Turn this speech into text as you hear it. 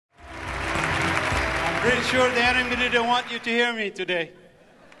Pretty sure the enemy didn't want you to hear me today.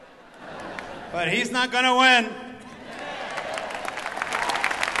 But he's not going to win.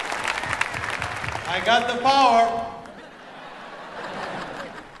 I got the power.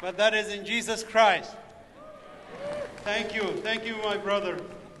 But that is in Jesus Christ. Thank you. Thank you, my brother.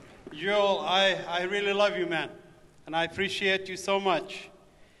 Joel, I really love you, man. And I appreciate you so much.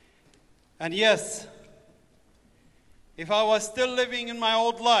 And yes, if I was still living in my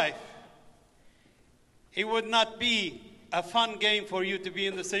old life, it would not be a fun game for you to be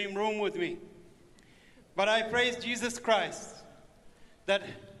in the same room with me. But I praise Jesus Christ that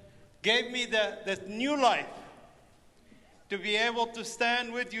gave me the new life to be able to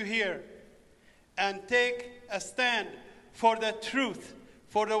stand with you here and take a stand for the truth,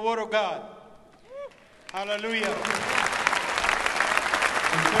 for the Word of God. Hallelujah.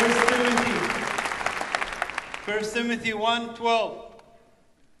 In 1 Timothy 1:12,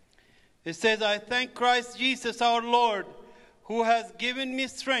 it says, I thank Christ Jesus our Lord, who has given me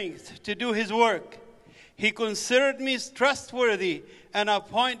strength to do his work. He considered me trustworthy and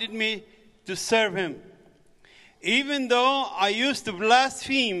appointed me to serve him. Even though I used to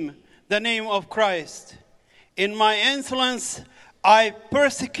blaspheme the name of Christ, in my insolence I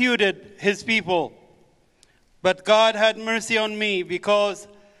persecuted his people. But God had mercy on me because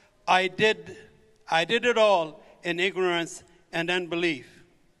I did it all in ignorance and unbelief.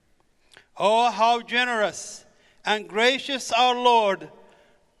 Oh, how generous and gracious our Lord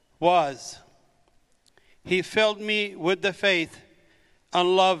was. He filled me with the faith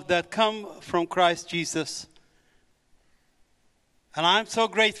and love that come from Christ Jesus. And I'm so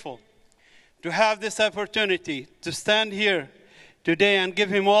grateful to have this opportunity to stand here today and give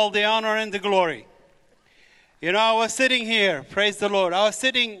him all the honor and the glory. You know, I was sitting here, praise the Lord. I was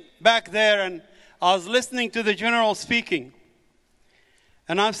sitting back there and I was listening to the general speaking.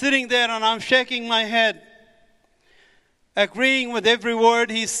 And I'm sitting there and I'm shaking my head, agreeing with every word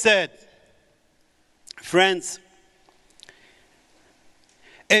he said. Friends,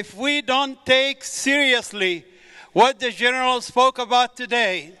 if we don't take seriously what the general spoke about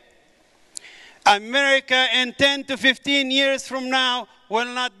today, America in 10 to 15 years from now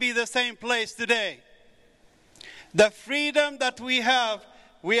will not be the same place today. The freedom that we have,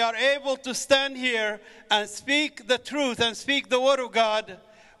 we are able to stand here and speak the truth and speak the Word of God,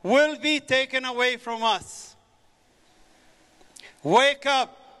 will be taken away from us. Wake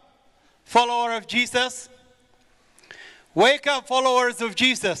up, follower of Jesus. Wake up, followers of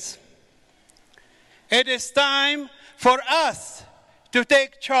Jesus. It is time for us to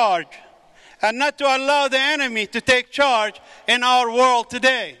take charge and not to allow the enemy to take charge in our world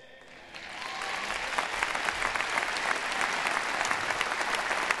today.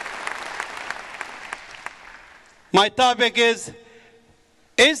 My topic is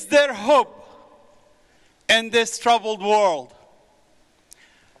there hope in this troubled world?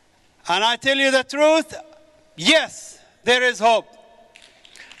 And I tell you the truth, yes, there is hope.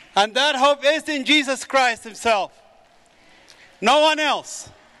 And that hope is in Jesus Christ himself. No one else.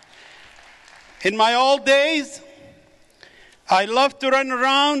 In my old days, I loved to run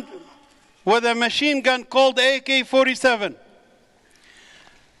around with a machine gun called AK-47.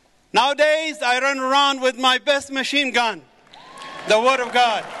 Nowadays, I run around with my best machine gun, the Word of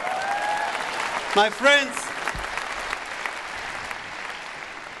God. My friends,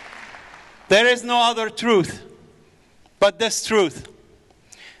 there is no other truth but this truth.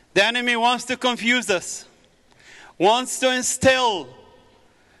 The enemy wants to confuse us, wants to instill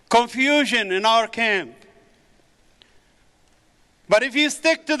confusion in our camp. But if you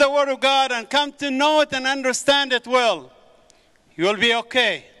stick to the Word of God and come to know it and understand it well, you will be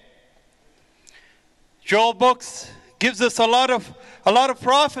okay. Joel books gives us a lot of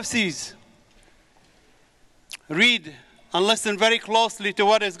prophecies. Read and listen very closely to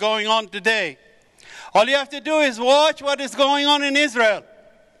what is going on today. All you have to do is watch what is going on in Israel.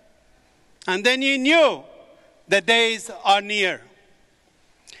 And then you knew the days are near.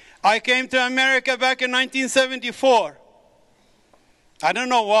 I came to America back in 1974. I don't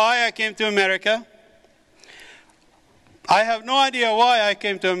know why I came to America. I have no idea why I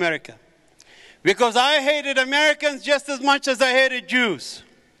came to America. Because I hated Americans just as much as I hated Jews.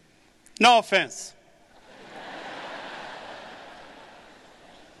 No offense.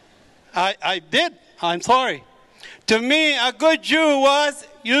 I did. I'm sorry. To me, a good Jew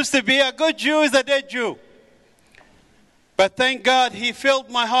used to be a good Jew is a dead Jew. But thank God he filled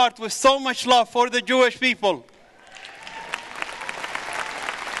my heart with so much love for the Jewish people.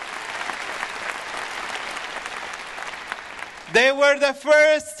 They were the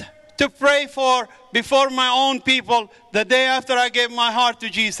first to pray for before my own people the day after I gave my heart to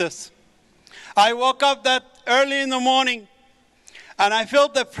Jesus. I woke up that early in the morning, and I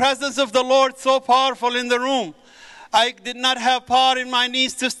felt the presence of the Lord so powerful in the room. I did not have power in my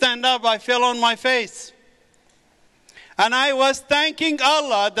knees to stand up. I fell on my face. And I was thanking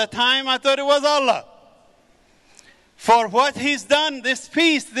Allah. At the time, I thought it was Allah for what He's done, this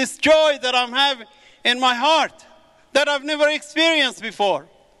peace, this joy that I'm having in my heart that I've never experienced before.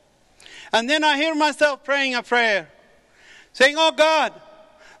 And then I hear myself praying a prayer, saying, oh God,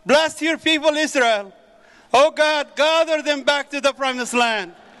 bless your people Israel. Oh God, gather them back to the promised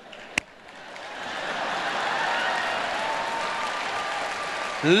land.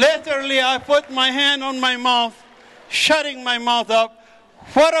 Literally, I put my hand on my mouth, shutting my mouth up.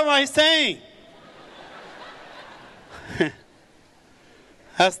 What am I saying?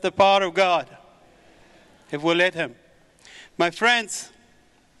 That's the power of God, if we let Him. My friends,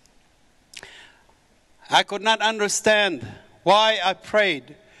 I could not understand why I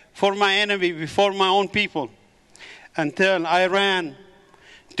prayed for my enemy before my own people until I ran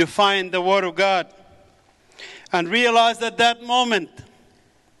to find the Word of God and realized at that moment,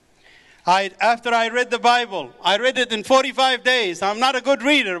 after I read the Bible, I read it in 45 days. I'm not a good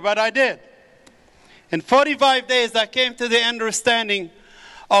reader, but I did. In 45 days, I came to the understanding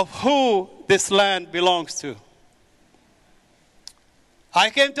of who this land belongs to. I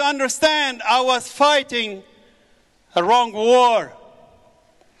came to understand I was fighting a wrong war.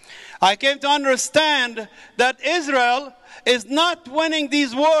 I came to understand that Israel is not winning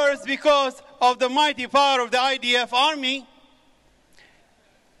these wars because of the mighty power of the IDF army.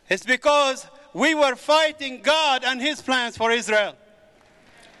 It's because we were fighting God and His plans for Israel.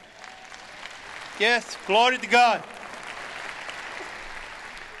 Yes, glory to God.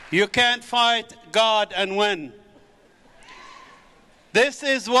 You can't fight God and win. This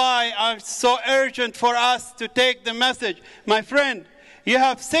is why I'm so urgent for us to take the message. My friend, you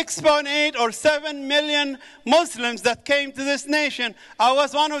have 6.8 or 7 million Muslims that came to this nation. I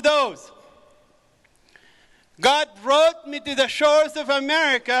was one of those. God brought me to the shores of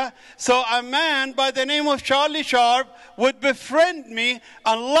America so a man by the name of Charlie Sharp would befriend me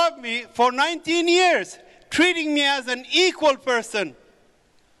and love me for 19 years, treating me as an equal person.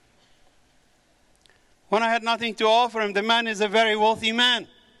 When I had nothing to offer him, the man is a very wealthy man.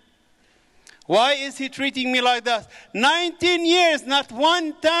 Why is he treating me like that? 19 years, not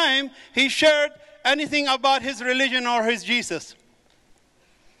one time he shared anything about his religion or his Jesus.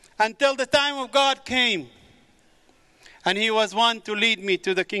 Until the time of God came. And He was one to lead me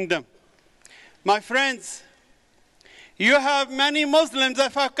to the kingdom. My friends, you have many Muslims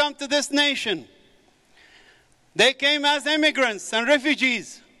that have come to this nation. They came as immigrants and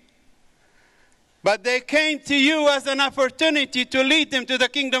refugees. But they came to you as an opportunity to lead them to the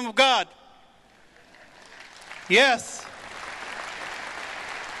kingdom of God. Yes.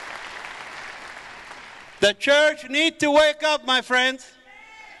 The church needs to wake up, my friends.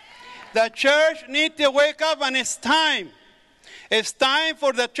 The church needs to wake up, and it's time. It's time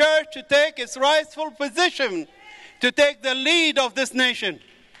for the church to take its rightful position, to take the lead of this nation.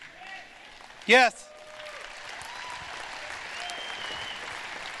 Yes.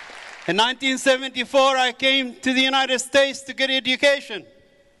 In 1974, I came to the United States to get education,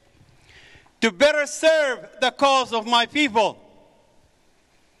 to better serve the cause of my people.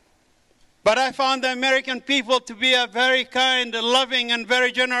 But I found the American people to be a very kind, loving, and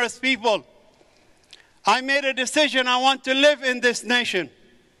very generous people. I made a decision. I want to live in this nation.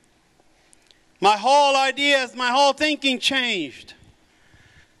 My whole ideas, my whole thinking changed.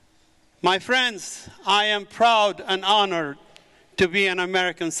 My friends, I am proud and honored to be an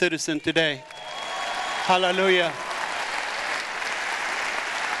American citizen today. Hallelujah.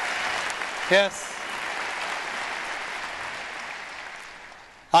 Yes.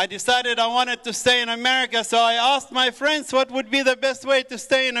 I decided I wanted to stay in America, so I asked my friends what would be the best way to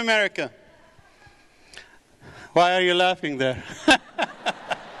stay in America. Why are you laughing there?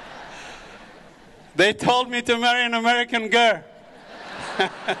 They told me to marry an American girl.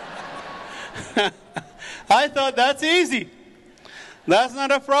 I thought that's easy. That's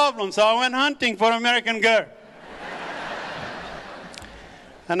not a problem. So I went hunting for an American girl.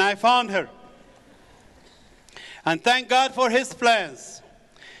 And I found her. And thank God for His plans,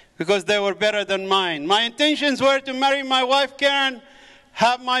 because they were better than mine. My intentions were to marry my wife Karen,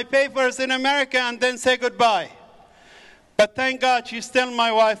 have my papers in America, and then say goodbye. But thank God she's still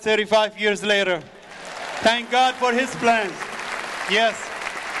my wife 35 years later. Thank God for His plans. Yes.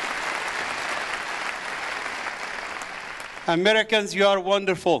 Americans, you are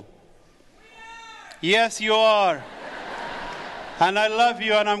wonderful. Yes, you are. And I love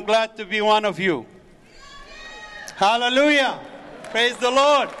you, and I'm glad to be one of you. Hallelujah. Praise the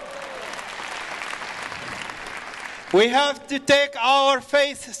Lord. We have to take our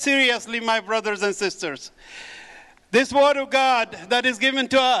faith seriously, my brothers and sisters. This word of God that is given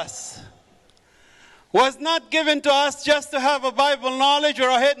to us was not given to us just to have a Bible knowledge or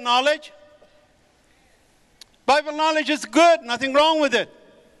a head knowledge. Bible knowledge is good, nothing wrong with it.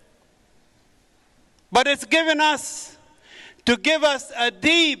 But it's given us to give us a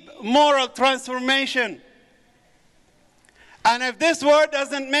deep moral transformation. And if this word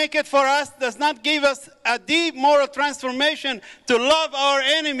doesn't make it for us, does not give us a deep moral transformation to love our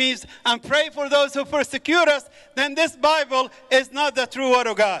enemies and pray for those who persecute us, then this Bible is not the true word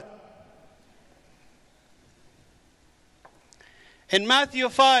of God. In Matthew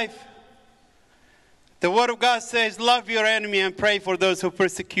 5, the word of God says, love your enemy and pray for those who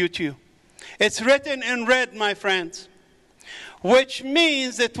persecute you. It's written in red, my friends, which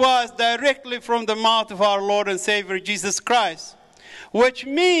means it was directly from the mouth of our Lord and Savior Jesus Christ, which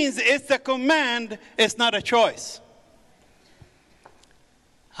means it's a command, it's not a choice.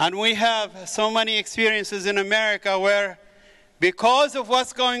 And we have so many experiences in America where, because of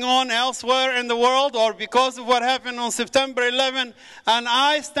what's going on elsewhere in the world, or because of what happened on September 11, and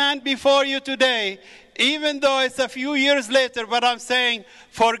I stand before you today, even though it's a few years later, but I'm saying,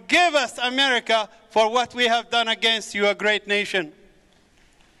 forgive us, America, for what we have done against you, a great nation.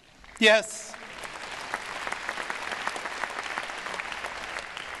 Yes.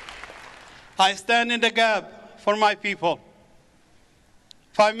 I stand in the gap for my people,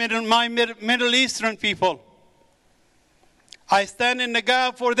 for my Middle Eastern people. I stand in the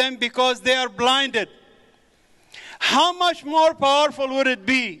gap for them because they are blinded. How much more powerful would it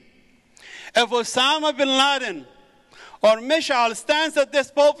be if Osama bin Laden or Mishal stands at this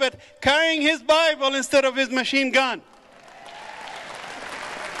pulpit carrying his Bible instead of his machine gun?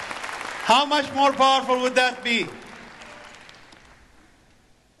 How much more powerful would that be?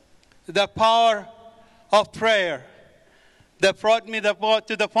 The power of prayer that brought me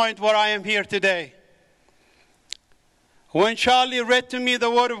to the point where I am here today. When Charlie read to me the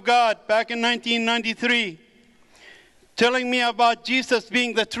Word of God back in 1993, telling me about Jesus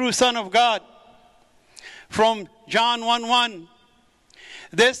being the true Son of God, from John 1:1,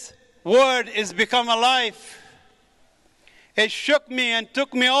 this word is become alive. It shook me and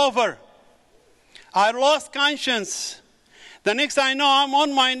took me over. I lost conscience. The next I know, I'm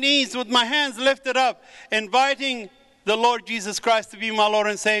on my knees with my hands lifted up, inviting the Lord Jesus Christ to be my Lord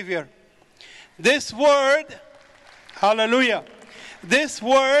and Savior. This word, hallelujah, this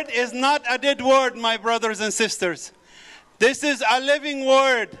word is not a dead word, my brothers and sisters. This is a living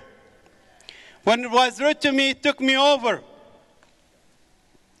word. When it was read to me, it took me over.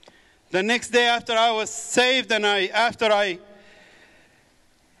 The next day after I was saved and after I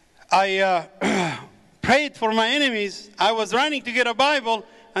prayed for my enemies, I was running to get a Bible,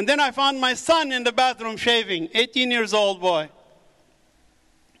 and then I found my son in the bathroom shaving, 18 years old boy.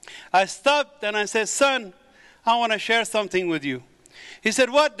 I stopped and I said, son, I want to share something with you. He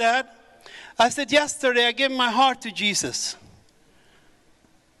said, what, Dad? I said, yesterday I gave my heart to Jesus.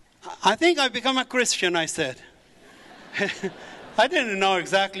 I think I've become a Christian, I said. I didn't know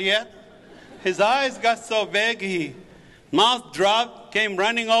exactly yet. His eyes got so big, his mouth dropped, came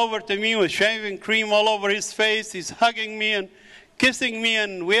running over to me with shaving cream all over his face. He's hugging me and kissing me,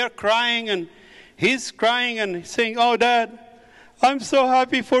 and we're crying, and he's crying and saying, oh, Dad, I'm so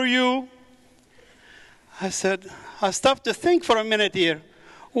happy for you. I said, I stopped to think for a minute here.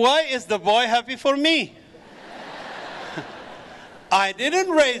 Why is the boy happy for me? I didn't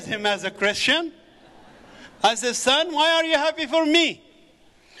raise him as a Christian. I said, son, why are you happy for me?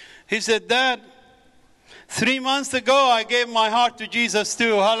 He said, Dad, 3 months ago I gave my heart to Jesus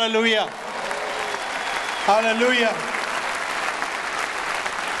too. Hallelujah. Hallelujah.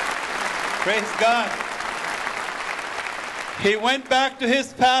 Praise God. He went back to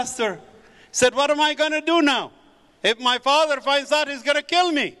his pastor. Said, what am I going to do now? If my father finds out, he's going to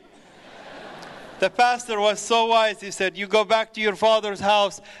kill me. The pastor was so wise. He said, you go back to your father's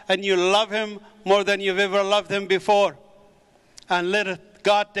house and you love him more than you've ever loved him before. And let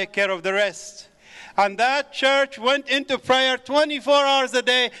God take care of the rest. And that church went into prayer 24 hours a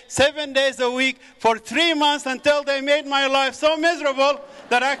day, 7 days a week, for 3 months, until they made my life so miserable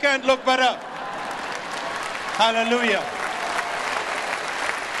that I can't look but up. Hallelujah.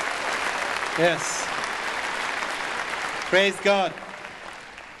 Yes. Praise God.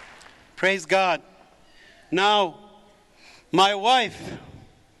 Praise God. Now, my wife,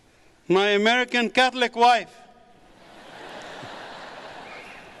 my American Catholic wife,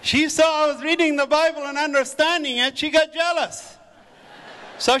 she saw I was reading the Bible and understanding it. She got jealous.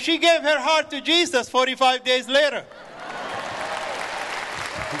 So she gave her heart to Jesus 45 days later.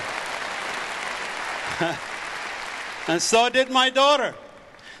 And so did my daughter.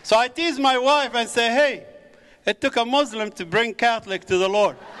 So I tease my wife and say, hey, it took a Muslim to bring Catholic to the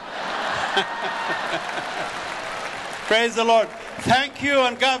Lord. Praise the Lord. Thank you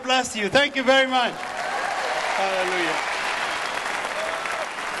and God bless you. Thank you very much. Hallelujah.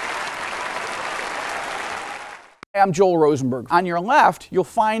 I'm Joel Rosenberg. On your left, you'll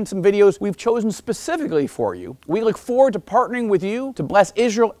find some videos we've chosen specifically for you. We look forward to partnering with you to bless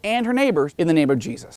Israel and her neighbors in the name of Jesus.